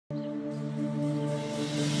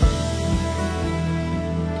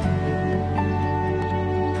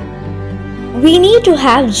We need to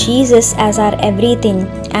have Jesus as our everything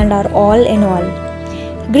and our all in all.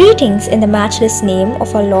 Greetings in the matchless name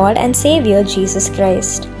of our Lord and Savior Jesus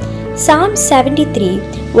Christ. Psalm 73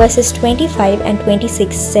 verses 25 and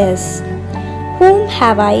 26 says, "Whom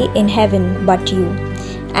have I in heaven but you?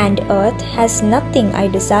 And earth has nothing I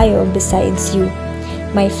desire besides you.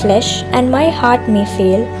 My flesh and my heart may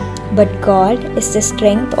fail, but God is the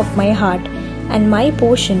strength of my heart and my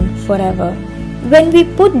portion forever." When we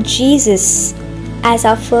put Jesus as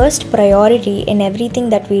our first priority in everything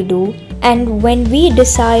that we do, and when we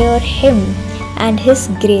desire Him and His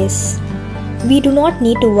grace, we do not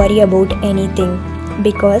need to worry about anything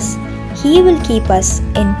because He will keep us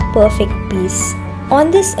in perfect peace. On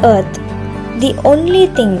this earth, the only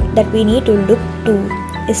thing that we need to look to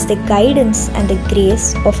is the guidance and the grace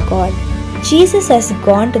of God. Jesus has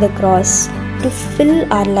gone to the cross to fill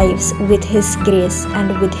our lives with His grace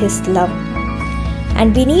and with His love.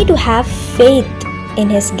 And we need to have faith in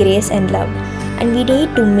His grace and love. And we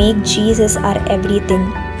need to make Jesus our everything.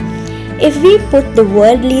 If we put the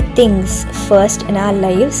worldly things first in our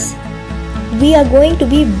lives, we are going to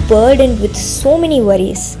be burdened with so many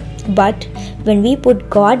worries. But when we put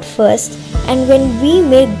God first and when we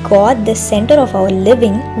make God the center of our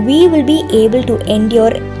living, we will be able to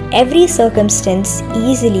endure every circumstance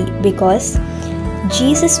easily because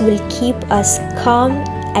Jesus will keep us calm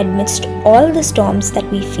amidst all the storms that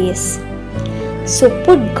we face. So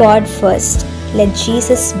put God first. Let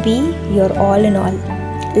Jesus be your all in all.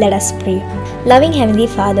 Let us pray. Loving Heavenly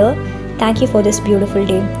Father, thank you for this beautiful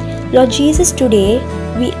day. Lord Jesus, today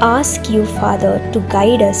we ask you, Father, to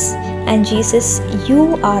guide us. And Jesus,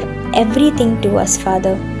 you are everything to us,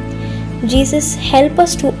 Father. Jesus, help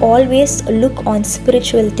us to always look on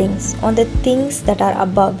spiritual things, on the things that are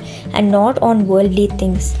above and not on worldly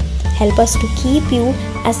things. Help us to keep you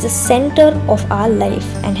as the center of our life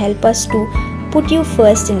and help us to put you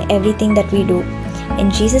first in everything that we do. In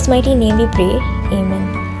Jesus' mighty name we pray. Amen.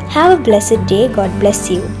 Have a blessed day. God bless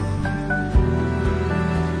you.